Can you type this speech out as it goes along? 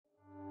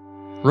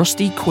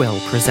Rusty Quill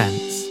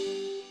presents.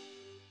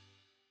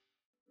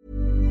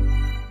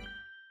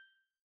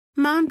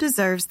 Mom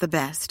deserves the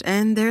best,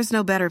 and there's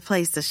no better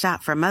place to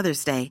shop for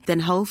Mother's Day than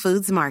Whole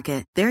Foods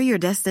Market. They're your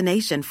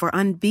destination for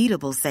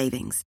unbeatable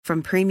savings,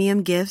 from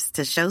premium gifts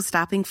to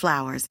show-stopping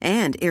flowers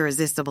and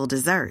irresistible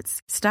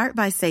desserts. Start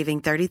by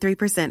saving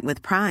 33%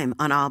 with Prime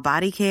on all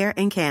body care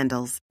and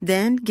candles.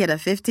 Then get a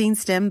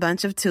 15-stem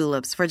bunch of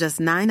tulips for just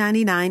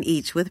 $9.99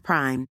 each with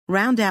Prime.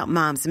 Round out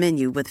Mom's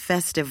menu with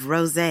festive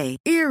rosé,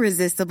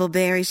 irresistible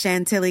berry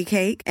chantilly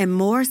cake, and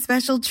more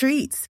special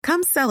treats.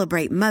 Come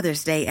celebrate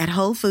Mother's Day at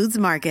Whole Foods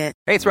Market.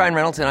 Hey, it's Ryan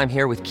Reynolds, and I'm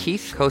here with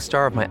Keith,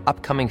 co-star of my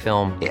upcoming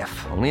film,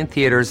 If, only in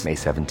theaters May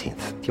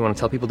 17th. Do you want to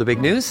tell people the big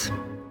news?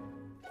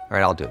 All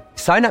right, I'll do it.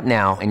 Sign up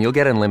now and you'll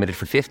get unlimited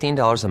for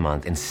 $15 a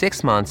month and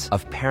 6 months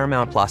of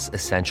Paramount Plus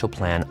Essential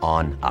Plan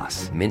on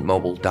us.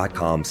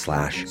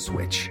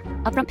 MintMobile.com/switch.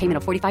 Upfront payment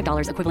of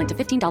 $45 equivalent to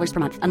 $15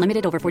 per month.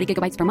 Unlimited over 40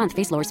 gigabytes per month.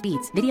 Face lower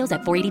speeds. Videos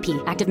at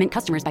 480p. Active Mint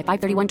customers by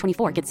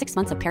 531.24 get 6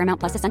 months of Paramount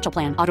Plus Essential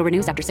Plan. Auto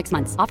renews after 6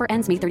 months. Offer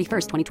ends May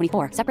 31st,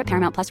 2024. Separate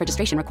Paramount Plus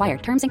registration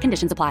required. Terms and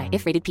conditions apply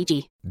if rated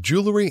PG.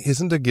 Jewelry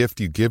isn't a gift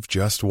you give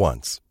just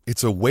once.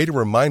 It's a way to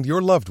remind your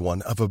loved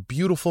one of a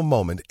beautiful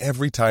moment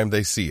every time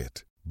they see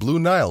it. Blue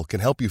Nile can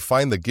help you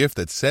find the gift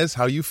that says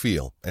how you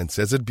feel and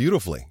says it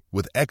beautifully,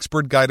 with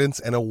expert guidance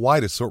and a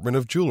wide assortment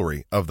of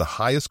jewelry of the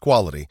highest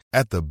quality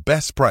at the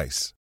best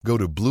price. Go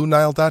to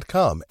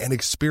BlueNile.com and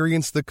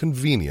experience the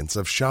convenience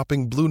of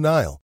shopping Blue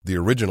Nile, the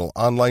original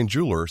online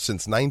jeweler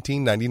since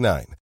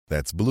 1999.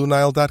 That's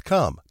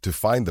BlueNile.com to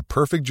find the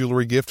perfect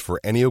jewelry gift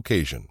for any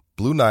occasion.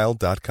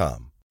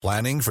 BlueNile.com.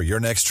 Planning for your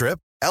next trip?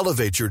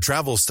 Elevate your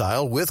travel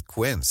style with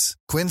Quince.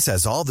 Quince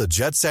has all the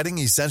jet-setting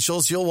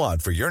essentials you'll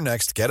want for your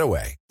next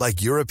getaway,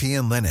 like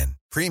European linen,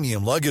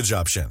 premium luggage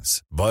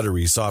options,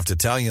 buttery soft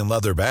Italian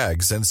leather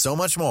bags, and so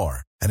much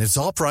more. And it's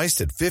all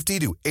priced at 50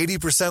 to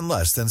 80%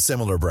 less than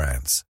similar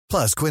brands.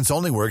 Plus, Quince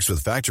only works with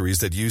factories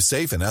that use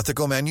safe and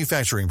ethical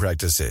manufacturing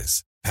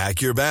practices.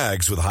 Pack your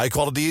bags with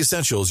high-quality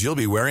essentials you'll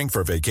be wearing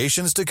for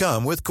vacations to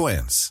come with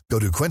Quince. Go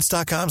to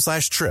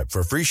quince.com/trip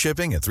for free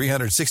shipping and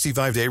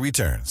 365-day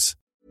returns.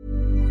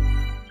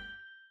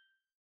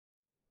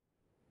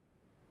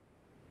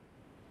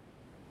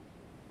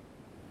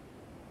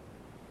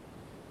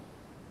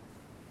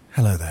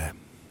 Hello there.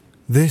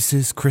 This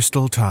is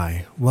Crystal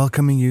Ty,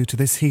 welcoming you to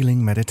this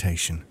healing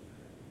meditation.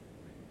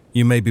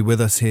 You may be with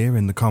us here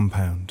in the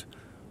compound,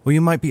 or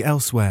you might be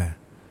elsewhere,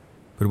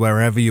 but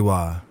wherever you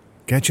are,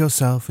 get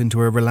yourself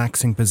into a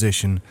relaxing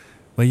position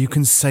where you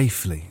can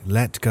safely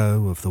let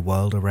go of the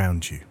world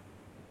around you.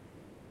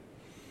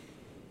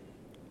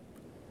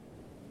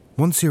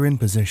 Once you're in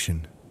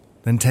position,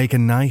 then take a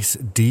nice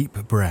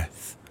deep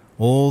breath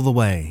all the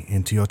way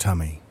into your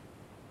tummy.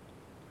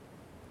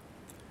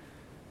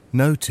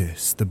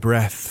 Notice the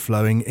breath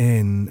flowing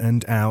in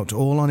and out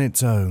all on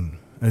its own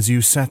as you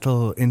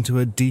settle into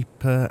a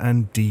deeper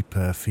and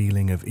deeper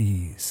feeling of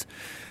ease,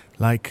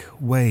 like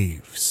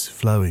waves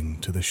flowing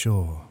to the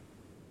shore.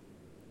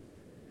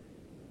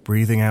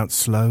 Breathing out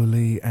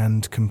slowly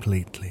and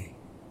completely.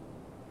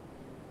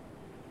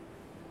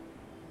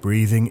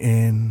 Breathing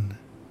in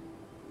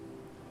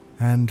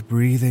and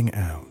breathing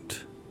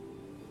out.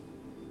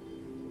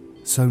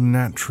 So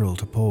natural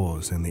to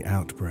pause in the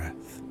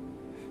out-breath.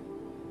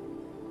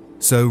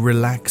 So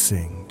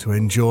relaxing to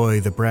enjoy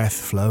the breath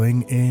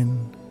flowing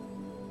in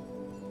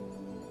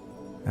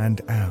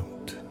and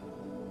out.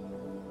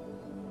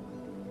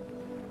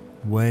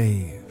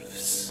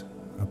 Waves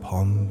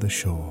upon the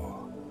shore.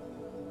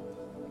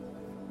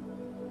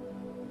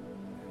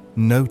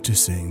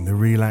 Noticing the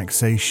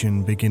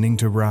relaxation beginning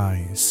to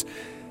rise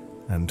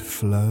and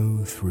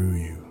flow through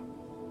you.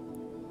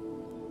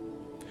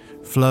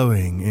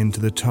 Flowing into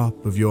the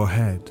top of your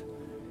head,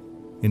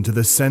 into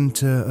the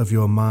center of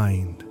your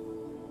mind.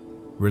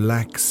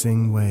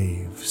 Relaxing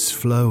waves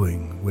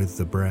flowing with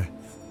the breath.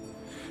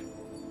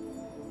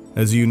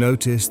 As you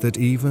notice that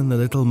even the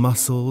little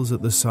muscles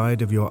at the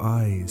side of your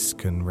eyes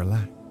can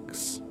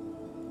relax.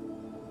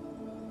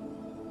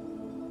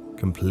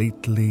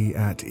 Completely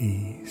at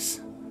ease,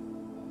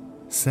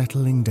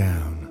 settling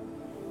down,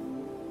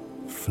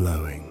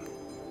 flowing.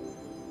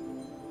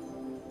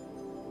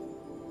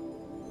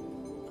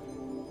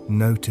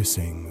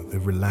 Noticing the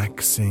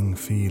relaxing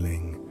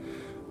feeling.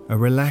 A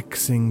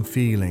relaxing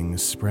feeling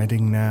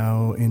spreading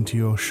now into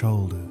your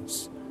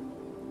shoulders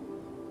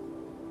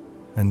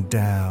and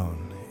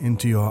down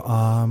into your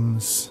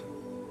arms,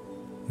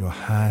 your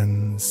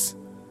hands,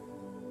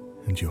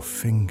 and your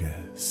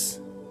fingers.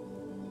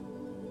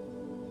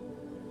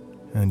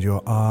 And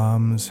your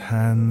arms,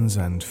 hands,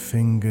 and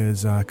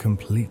fingers are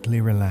completely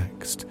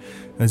relaxed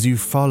as you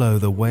follow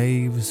the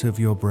waves of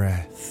your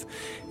breath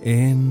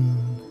in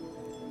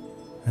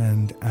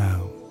and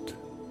out.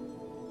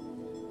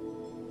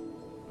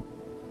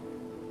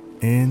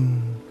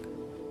 In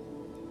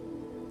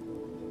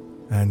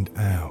and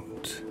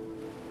out,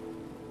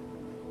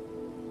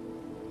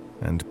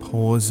 and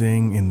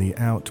pausing in the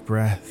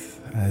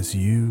out-breath as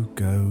you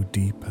go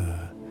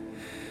deeper,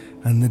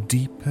 and the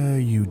deeper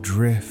you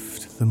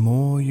drift, the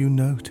more you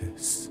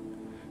notice,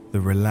 the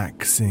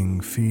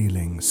relaxing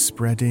feeling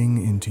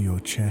spreading into your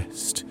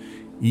chest,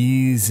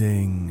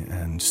 easing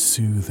and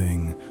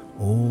soothing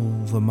all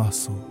the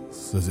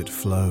muscles as it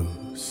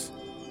flows.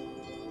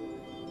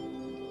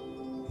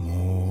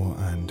 More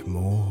and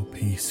more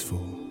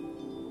peaceful,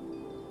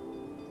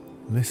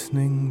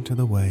 listening to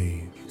the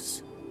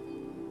waves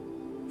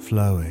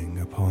flowing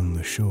upon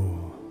the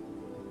shore.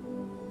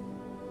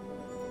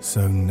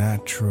 So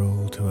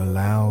natural to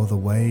allow the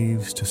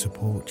waves to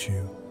support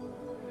you.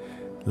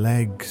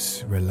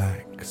 Legs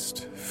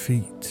relaxed,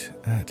 feet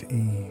at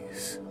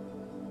ease.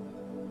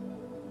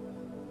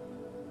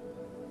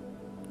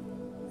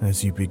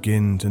 As you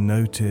begin to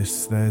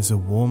notice there's a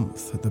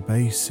warmth at the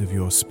base of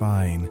your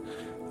spine,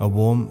 a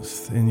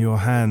warmth in your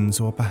hands,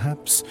 or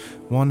perhaps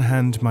one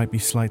hand might be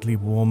slightly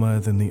warmer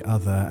than the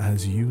other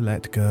as you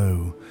let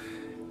go,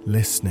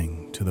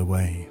 listening to the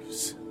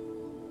waves.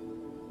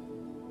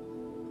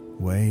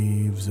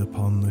 Waves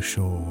upon the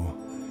shore,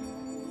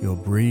 your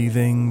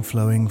breathing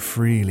flowing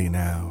freely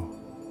now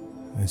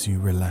as you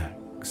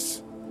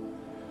relax,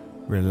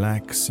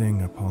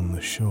 relaxing upon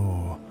the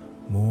shore,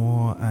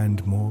 more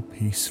and more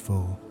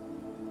peaceful,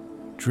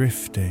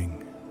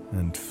 drifting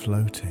and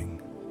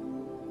floating,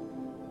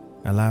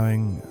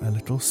 allowing a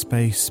little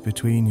space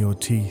between your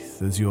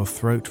teeth as your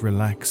throat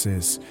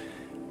relaxes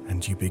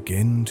and you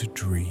begin to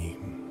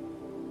dream.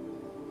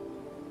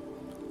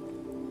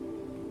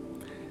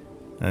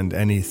 And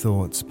any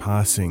thoughts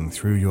passing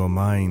through your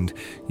mind,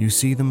 you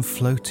see them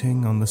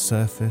floating on the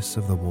surface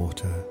of the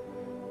water,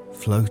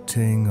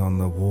 floating on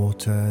the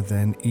water,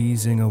 then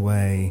easing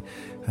away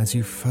as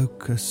you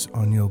focus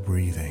on your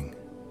breathing.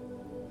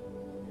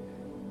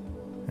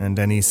 And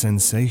any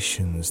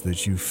sensations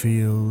that you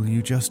feel,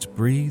 you just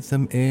breathe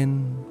them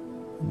in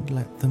and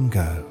let them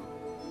go,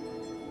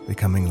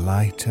 becoming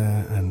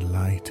lighter and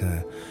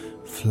lighter,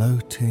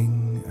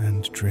 floating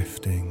and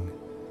drifting.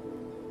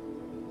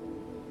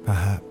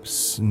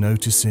 Perhaps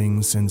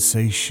noticing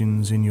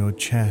sensations in your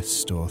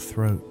chest or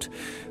throat,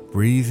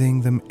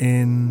 breathing them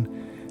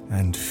in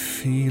and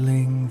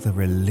feeling the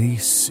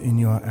release in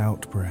your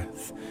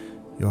out-breath,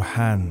 your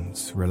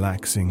hands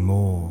relaxing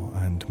more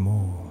and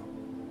more.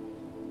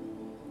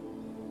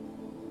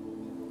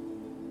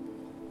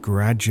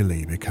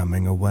 Gradually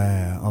becoming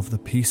aware of the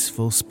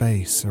peaceful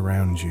space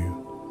around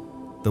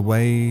you, the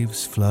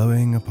waves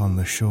flowing upon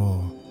the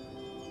shore,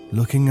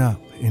 looking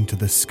up into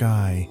the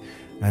sky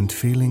and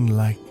feeling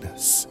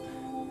lightness,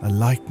 a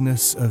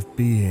lightness of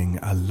being,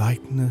 a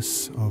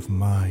lightness of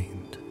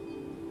mind.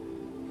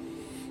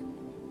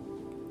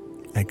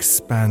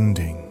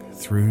 Expanding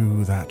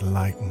through that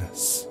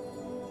lightness,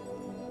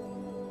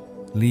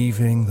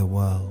 leaving the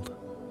world,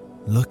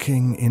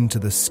 looking into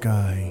the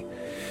sky,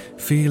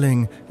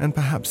 feeling and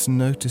perhaps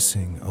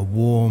noticing a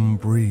warm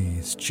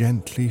breeze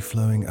gently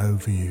flowing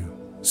over you,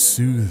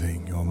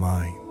 soothing your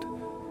mind,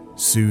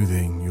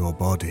 soothing your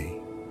body,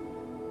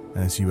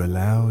 as you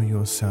allow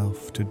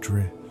yourself to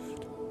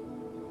drift.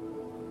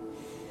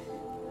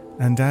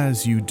 And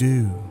as you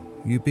do,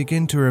 you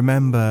begin to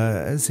remember,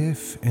 as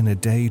if in a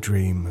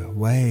daydream,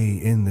 way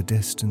in the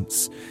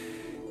distance,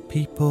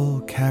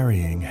 people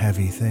carrying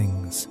heavy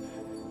things,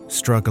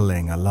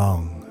 struggling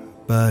along,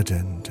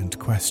 burdened and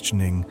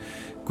questioning,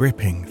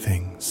 gripping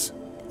things,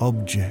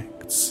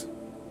 objects,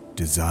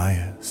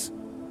 desires,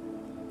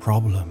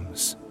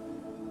 problems.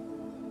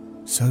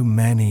 So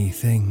many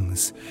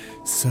things,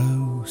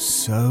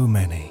 so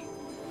many.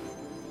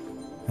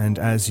 And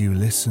as you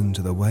listen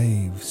to the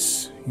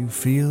waves, you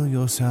feel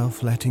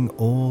yourself letting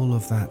all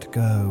of that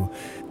go,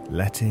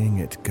 letting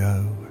it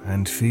go,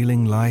 and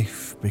feeling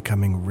life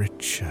becoming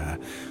richer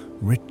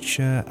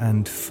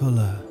and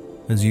fuller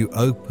as you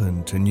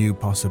open to new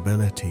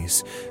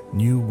possibilities,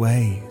 new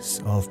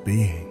ways of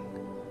being.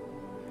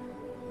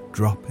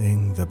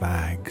 Dropping the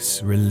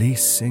bags,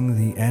 releasing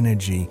the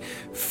energy,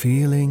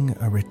 feeling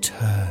a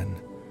return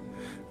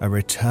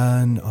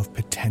of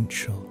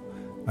potential,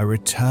 a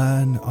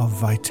return of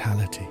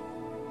vitality.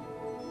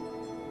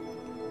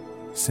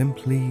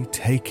 Simply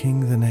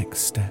taking the next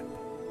step,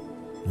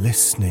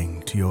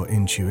 listening to your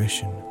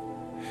intuition,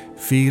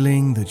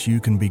 feeling that you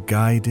can be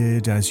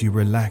guided as you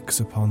relax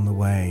upon the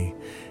way,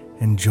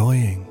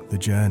 enjoying the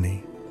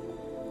journey,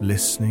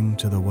 listening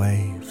to the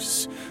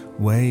waves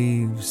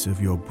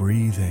of your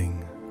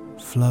breathing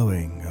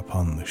flowing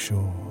upon the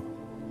shore.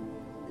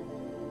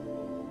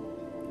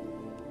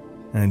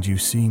 And you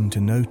seem to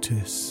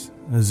notice,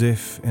 as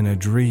if in a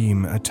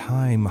dream, a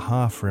time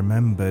half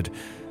remembered,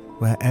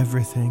 where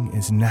everything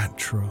is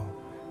natural,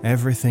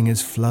 everything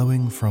is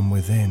flowing from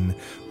within,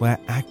 where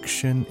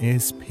action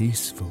is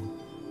peaceful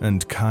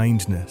and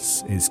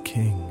kindness is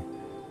king.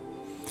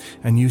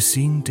 And you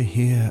seem to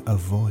hear a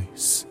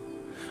voice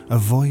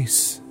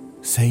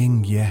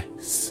saying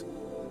yes,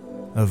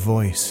 a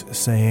voice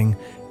saying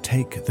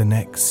take the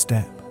next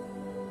step,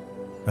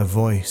 a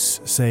voice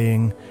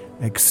saying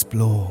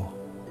explore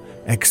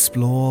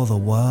the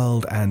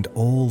world and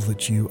all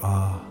that you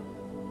are.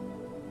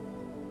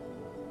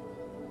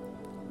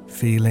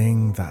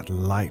 Feeling that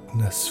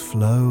lightness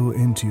flow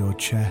into your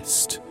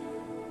chest,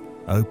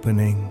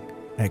 opening,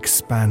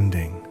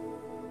 expanding,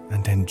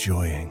 and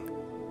enjoying.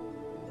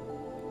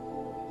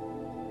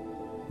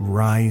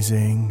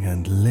 Rising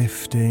and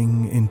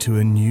lifting into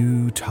a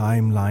new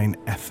timeline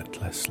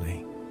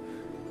effortlessly.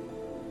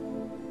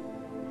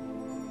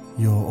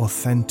 Your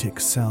authentic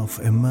self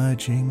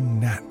emerging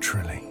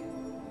naturally.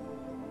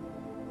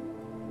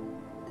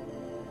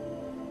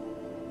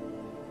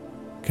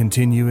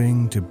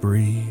 Continuing to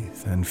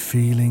breathe and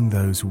feeling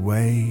those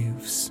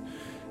waves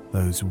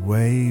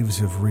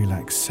of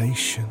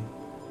relaxation,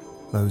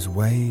 those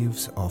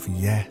waves of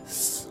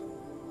yes,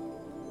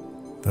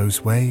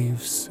 those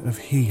waves of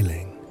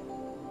healing.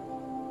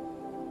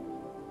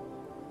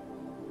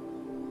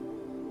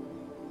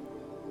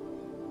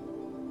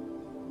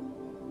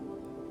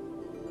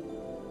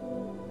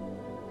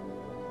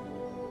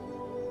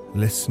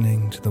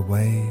 Listening to the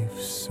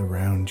waves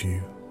around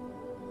you,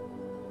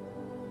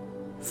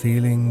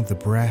 feeling the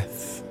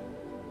breath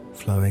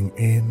flowing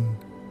in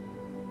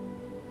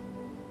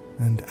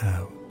and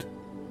out.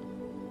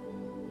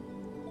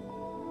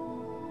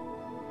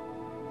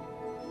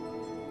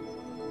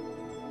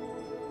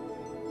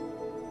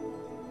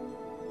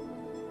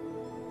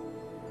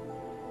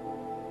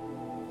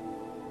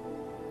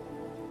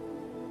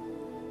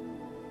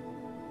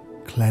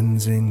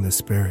 Cleansing the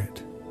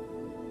spirit,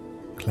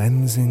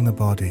 cleansing the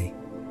body,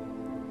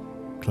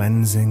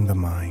 cleansing the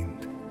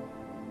mind.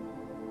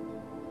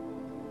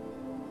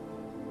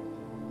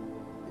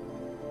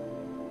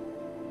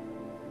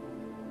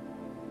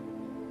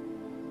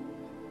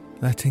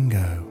 Letting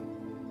go.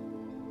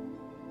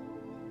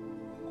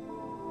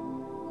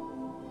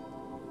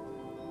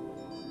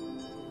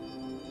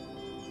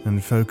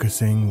 And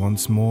focusing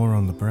once more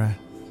on the breath.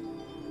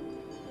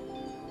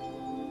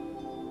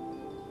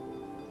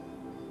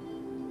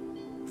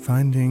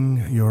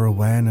 Finding your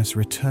awareness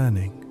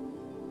returning.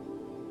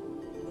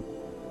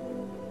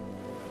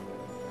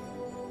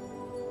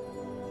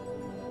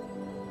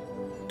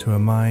 To a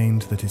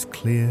mind that is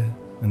clear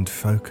and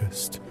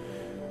focused,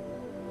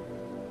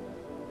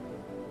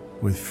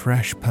 with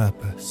fresh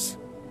purpose,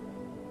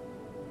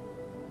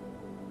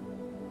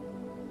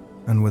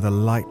 and with a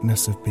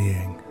lightness of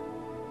being.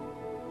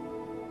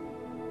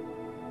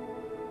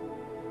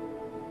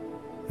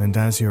 And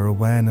as your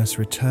awareness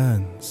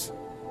returns,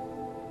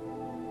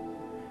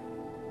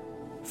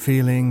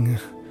 feeling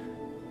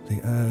the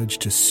urge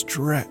to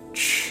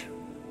stretch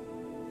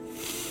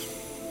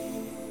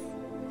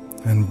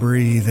and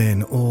breathe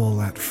in all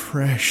that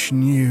fresh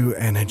new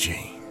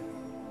energy.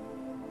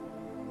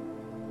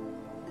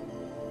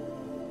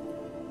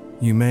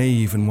 You may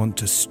even want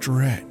to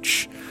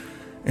stretch,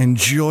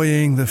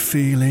 enjoying the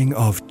feeling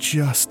of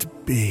just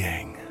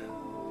being.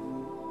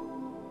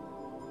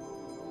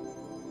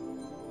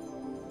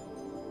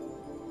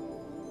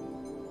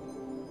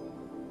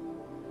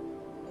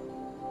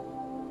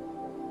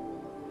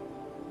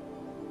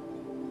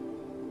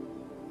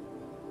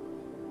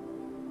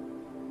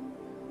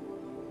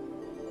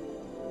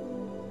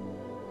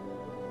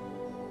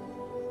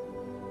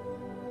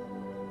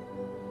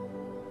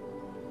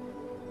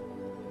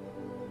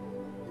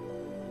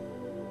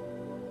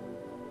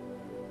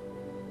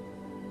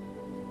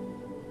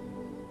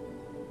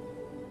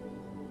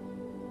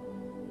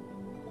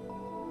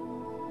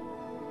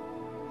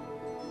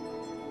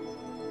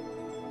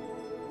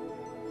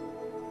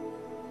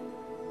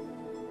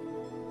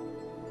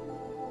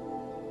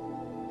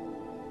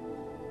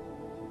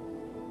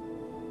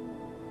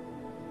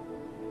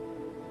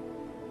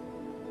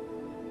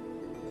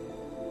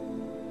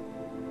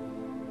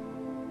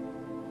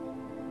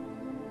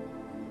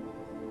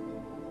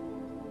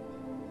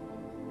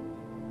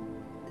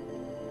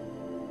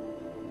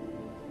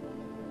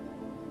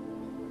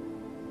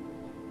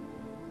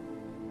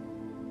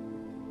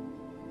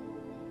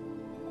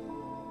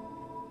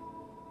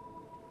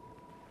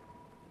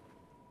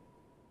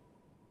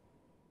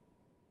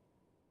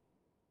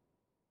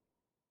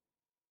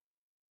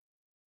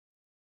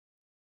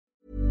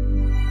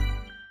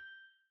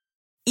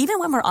 Even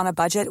when we're on a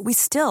budget, we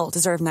still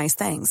deserve nice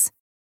things.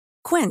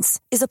 Quince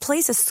is a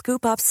place to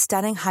scoop up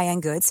stunning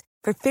high-end goods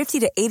for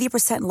 50 to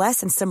 80% less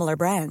than similar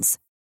brands.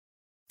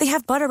 They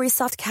have buttery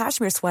soft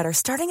cashmere sweaters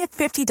starting at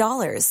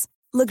 $50,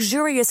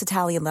 luxurious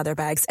Italian leather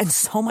bags, and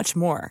so much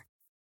more.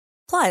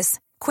 Plus,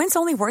 Quince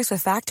only works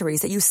with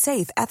factories that use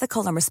safe,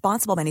 ethical, and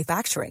responsible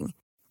manufacturing.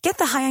 Get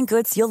the high-end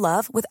goods you'll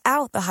love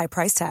without the high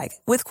price tag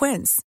with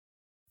Quince.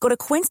 Go to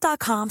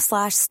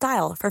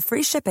quince.com/style for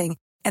free shipping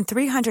and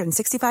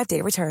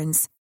 365-day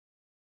returns.